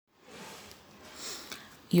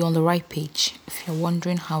You're on the right page if you're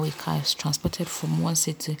wondering how a car is transported from one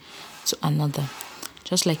city to another.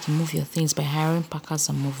 Just like you move your things by hiring packers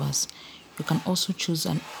and movers, you can also choose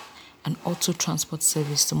an auto transport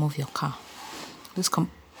service to move your car. This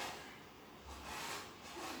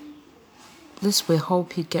this will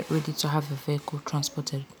help you get ready to have your vehicle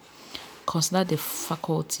transported. Consider the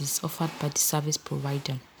faculties offered by the service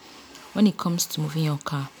provider. When it comes to moving your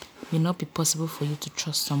car, it may not be possible for you to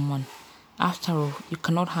trust someone. After all, you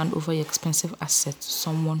cannot hand over your expensive assets to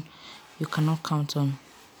someone you cannot count on.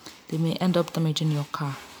 They may end up damaging your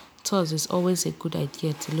car. Thus, it's always a good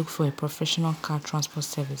idea to look for a professional car transport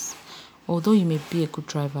service. Although you may be a good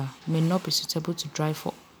driver, you may not be suitable to drive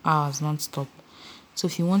for hours non-stop. So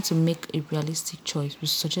if you want to make a realistic choice, we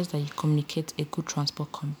suggest that you communicate a good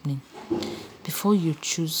transport company. Before you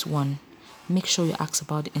choose one, make sure you ask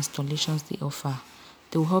about the installations they offer.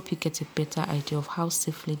 They will help you get a better idea of how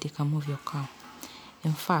safely they can move your car.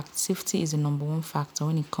 In fact, safety is the number one factor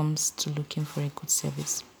when it comes to looking for a good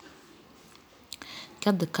service.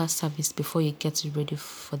 Get the car serviced before you get it ready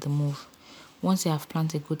for the move. Once you have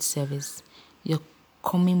planned a good service, your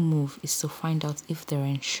coming move is to find out if they're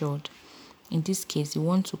insured. In this case, you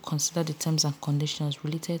want to consider the terms and conditions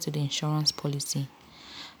related to the insurance policy.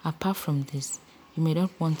 Apart from this, you may not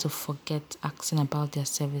want to forget asking about their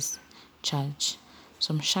service charge.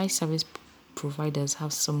 Some shy service providers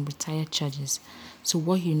have some retired charges. So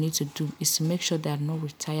what you need to do is to make sure there are no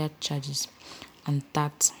retired charges and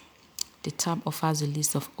that the tab offers a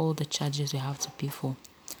list of all the charges you have to pay for.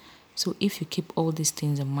 So if you keep all these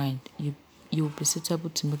things in mind, you will be suitable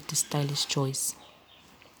to make the stylish choice.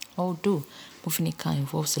 Although moving a car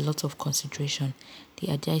involves a lot of consideration, the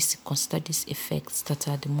idea is to consider these effects that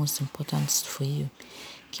are the most important for you.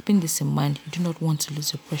 Keeping this in mind, you do not want to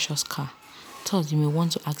lose your precious car. Thus, you may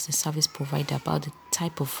want to ask the service provider about the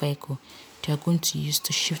type of vehicle they are going to use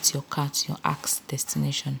to shift your car to your asked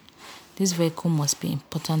destination. This vehicle must be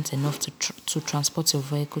important enough to transport your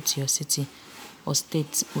vehicle to your city or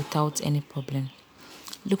state without any problem.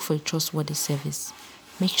 Look for a trustworthy service.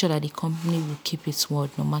 Make sure that the company will keep its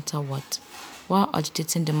word no matter what. While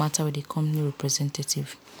agitating the matter with the company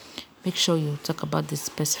representative, make sure you talk about the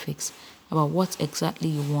specifics, about what exactly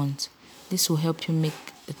you want. This will help you make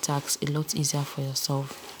the task a lot easier for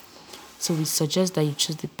yourself. So we suggest that you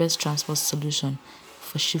choose the best transport solution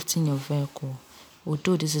for shifting your vehicle.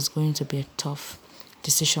 Although this is going to be a tough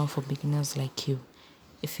decision for beginners like you,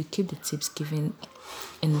 if you keep the tips given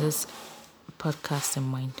in this podcast in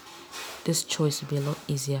mind, this choice will be a lot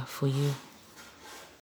easier for you.